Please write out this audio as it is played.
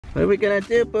What are we gonna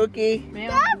do, Pookie?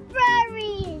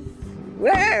 Strawberries!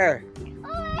 Where?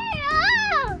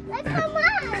 Oh, let's come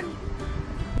on!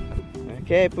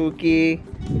 Okay, Pookie.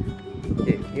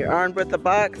 You're armed with the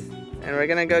box, and we're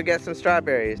gonna go get some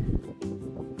strawberries.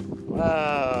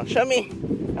 Wow, show me.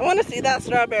 I wanna see that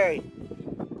strawberry.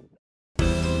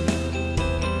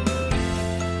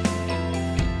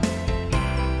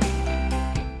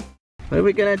 What are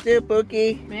we gonna do,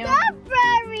 Pookie?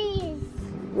 Strawberries!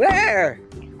 Where?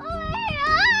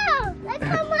 Oh, let's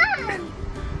come on!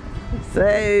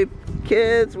 Say,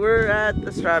 kids, we're at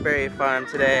the strawberry farm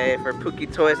today for Pookie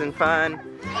Toys and Fun,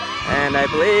 and I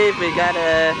believe we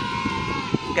gotta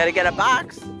get a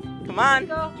box. Come on.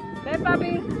 Hey,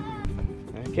 puppy.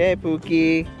 Okay,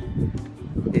 Pookie.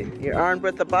 You're armed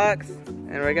with the box,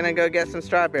 and we're gonna go get some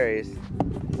strawberries.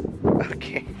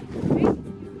 Okay.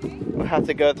 We'll have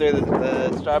to go through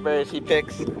the strawberries he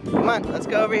picks. Come on, let's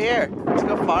go over here. Let's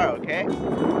go far, okay?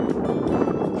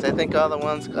 'Cause I think all the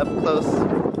ones up close.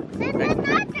 There's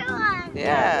another one!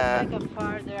 Yeah. Like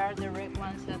apart, there are the red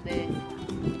ones and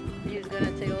he's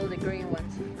gonna take all the green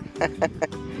ones.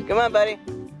 Come on, buddy.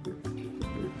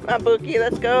 Come on, Pookie,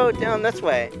 let's go down this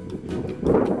way. I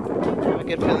have a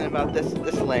good feeling about this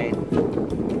lane.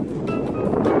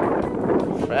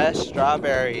 Fresh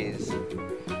strawberries.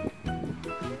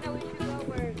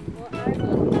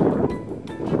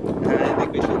 I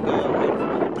think we should go.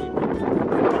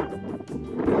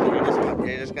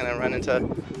 You're just gonna run into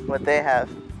what they have.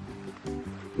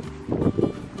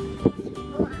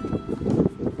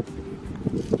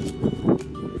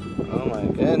 Oh my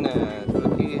goodness,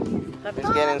 Pookie. He's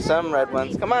getting some red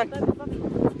ones. Come on.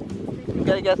 You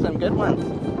gotta get some good ones.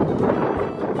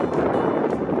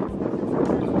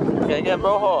 You gotta get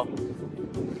rojo.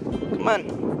 Come on.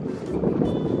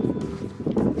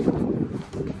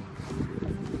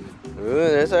 Ooh,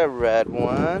 there's a red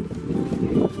one.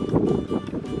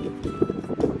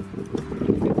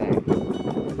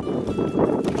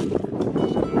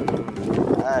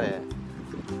 Got it.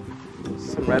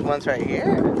 Some red ones right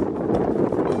here.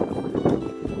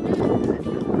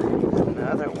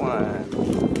 Another one.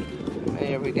 How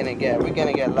many are we gonna get? Are we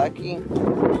gonna get lucky?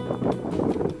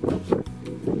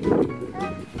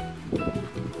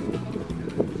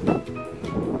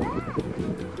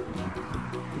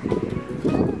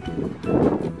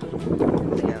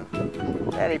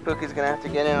 Daddy Pookie's gonna have to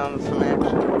get in on some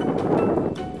action.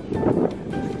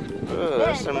 Ooh,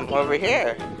 there's some over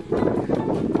here.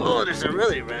 Oh, there's a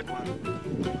really red one.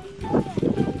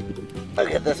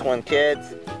 Look at this one,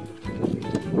 kids.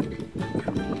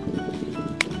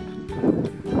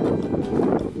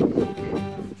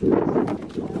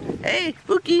 Hey,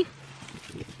 Pookie.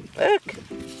 Look.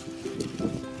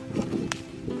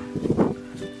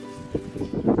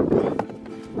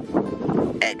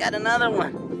 Hey, got another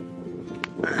one.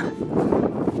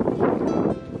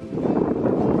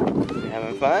 You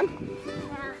having fun?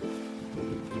 Yeah.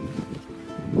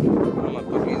 Oh, my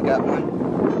Pookie's got one.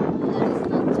 That's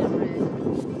not too red.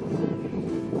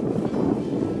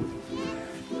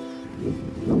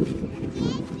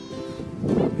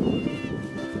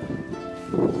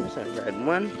 There's a red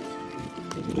one.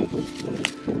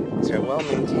 These are well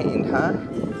maintained, huh?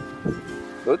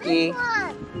 Pookie.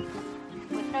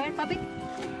 ¿Muestra ver, papi?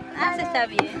 Ah, se está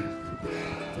bien.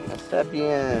 Está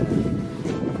bien.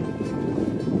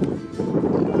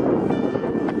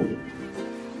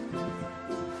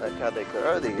 Look how they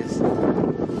grow these.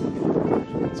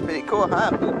 It's pretty cool,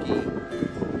 huh, Pookie?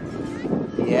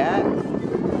 Yeah?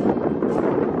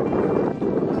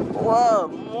 Whoa,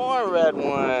 more red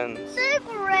ones. Big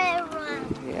red one.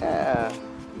 Yeah.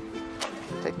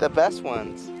 Take the best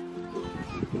ones.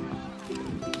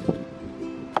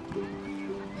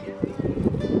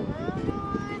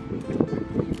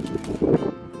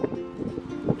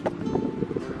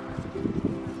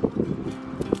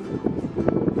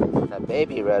 That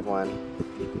baby red one.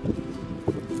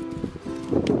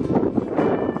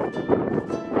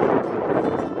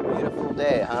 Beautiful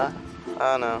day, huh?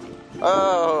 Oh no.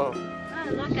 Oh! Oh,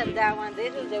 look at that one.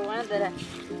 This is the one that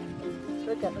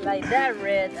look at like that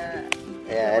red.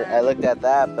 Yeah, I looked at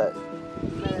that, but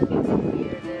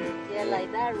yeah,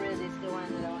 like that red is the one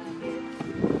that I want to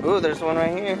get. ooh, there's one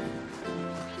right here.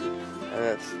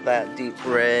 That's that deep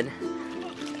red.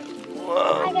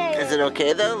 Whoa! Is it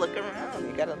okay though? Look around.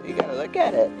 You gotta look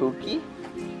at it, Pookie.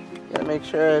 You gotta make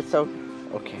sure it's so.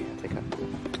 Okay, I'll take off.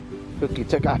 Pookie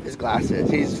took off his glasses.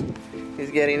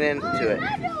 He's getting into it.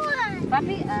 Another one.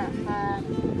 Papi,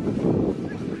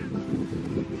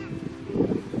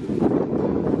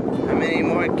 How many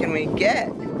more can we get?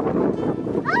 Oh,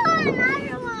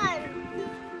 another one.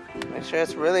 Make sure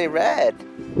it's really red.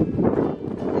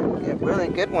 Get really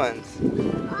good ones.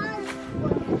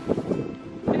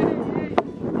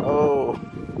 Oh,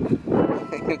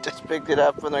 he just picked it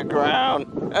up from the ground.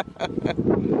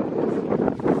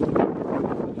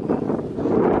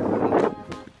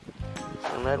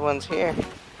 Some red ones here.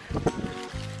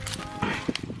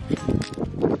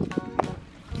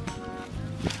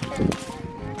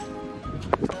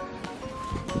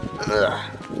 Ugh.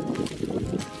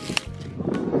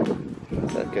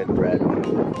 That's a good bread.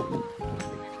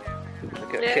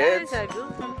 Look at kids.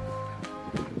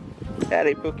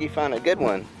 Daddy Pookie found a good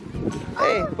one.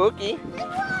 Hey, Pookie.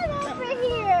 Over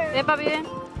here. Ven, papi, ven.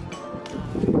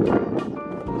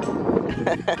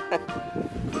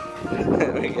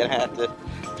 We're gonna have to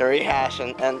rehash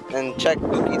and check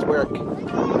Pookie's work.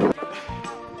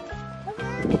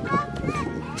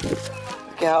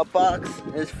 Look how box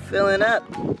is filling up.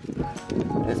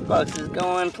 This box is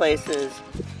going places.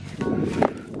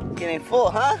 Getting full,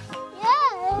 huh?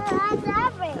 Yeah, it's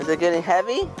heavy. Is it getting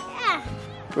heavy? Yeah.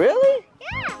 Really?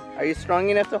 Yeah. Are you strong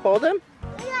enough to hold him?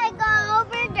 We gotta go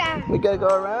over there. We gotta go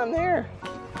around there.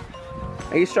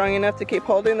 Are you strong enough to keep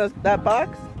holding that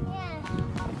box? Yeah.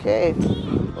 Okay.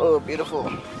 Oh, beautiful.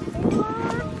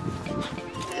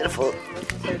 Beautiful.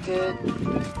 They're good.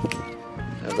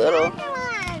 A little,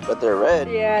 but they're red.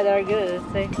 Yeah, they're good.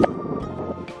 See?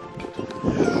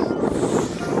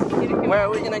 Where are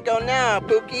we gonna go now,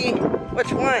 Pookie?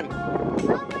 Which one?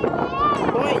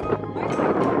 Point.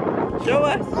 Show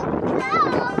us.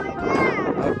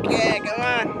 Okay, come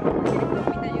on.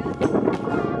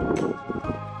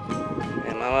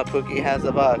 And Mama Pookie has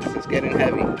the box. It's getting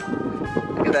heavy.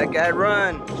 Look at that guy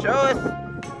run. Show us.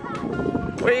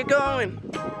 Where are you going?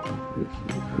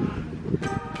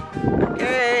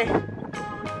 Okay.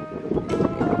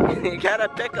 You gotta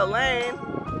pick a lane.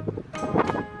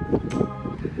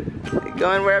 You're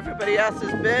going where everybody else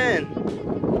has been.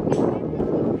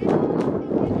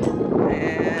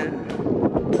 And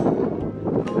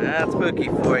that's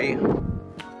Pookie for you.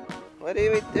 What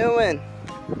are we doing?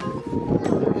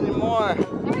 Any more?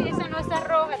 Ay, esa no está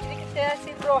roja, tiene que ser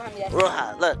así roja, mira.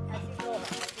 Roja, look.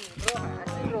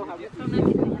 Así roja, busca una que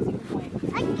esté así como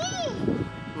esta. Aquí.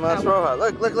 Más roja.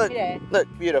 Look, look, look. Mira. Look,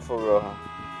 beautiful roja.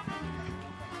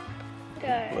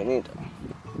 Good. Bonito.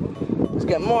 Let's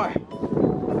get more.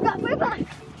 Got my box.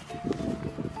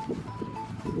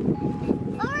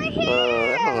 Over That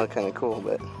here. one look kind of cool,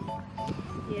 but.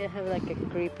 Yeah, have like a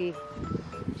creepy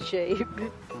shape.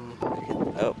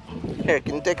 Oh. Here,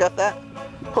 can you take off that?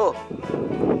 Pull.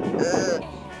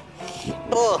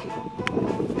 Pull.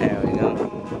 There we go.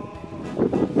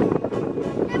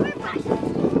 Never box.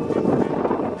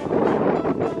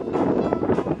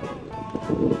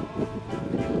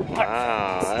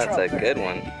 Wow, that's a good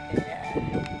one.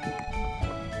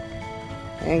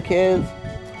 And kids,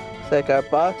 looks like our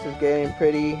box is getting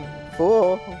pretty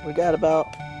full. We got about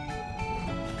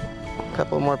a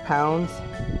couple more pounds.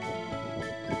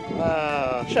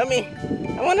 Wow, show me.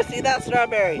 I want to see that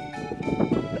strawberry.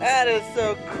 That is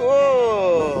so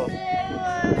cool.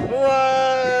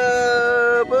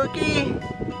 Whoa, Pookie.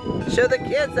 Show the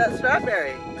kids that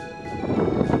strawberry.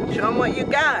 Show them what you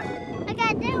got. I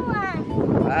got that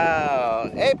one. Wow.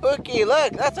 Hey, Pookie,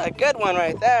 look. That's a good one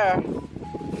right there.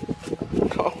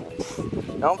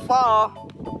 Don't fall.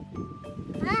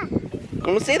 Ah.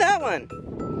 Can we see that one?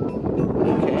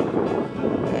 Okay.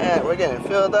 Yeah, we're getting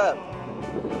filled up.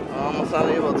 Almost not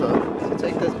able to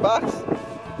take this box.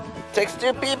 Takes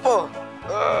 2 people.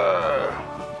 Ugh.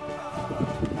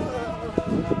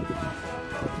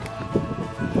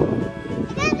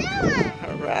 I got that one.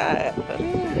 All right.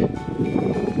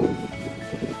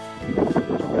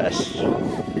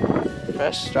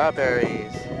 Fresh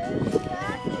strawberries.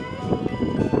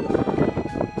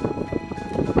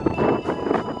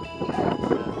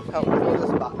 Help fill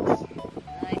this box.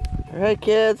 All right,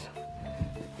 kids.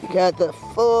 Got the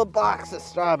full box of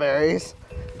strawberries.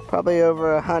 Probably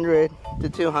over 100 to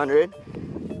 200.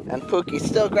 And Pookie's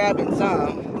still grabbing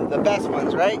some. The best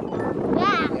ones, right?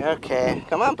 Yeah. Okay.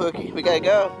 Come on, Pookie. We gotta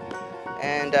go.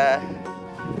 And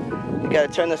we gotta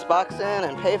turn this box in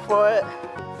and pay for it.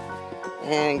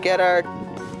 And get our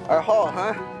haul,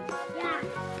 huh? Yeah.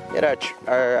 Get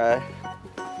our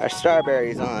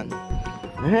strawberries on.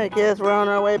 All right, kids, we're on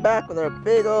our way back with our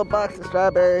big old box of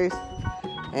strawberries.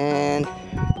 And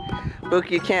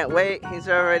Pookie can't wait. He's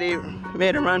already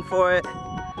made a run for it.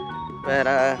 But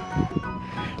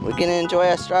we're gonna enjoy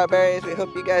our strawberries. We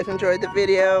hope you guys enjoyed the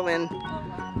video, and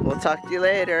we'll talk to you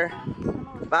later.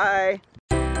 Bye.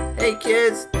 Hey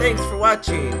kids, thanks for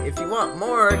watching. If you want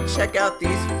more, check out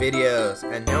these videos.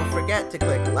 And don't forget to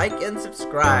click like and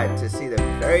subscribe to see the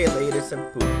very latest of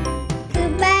Pookie.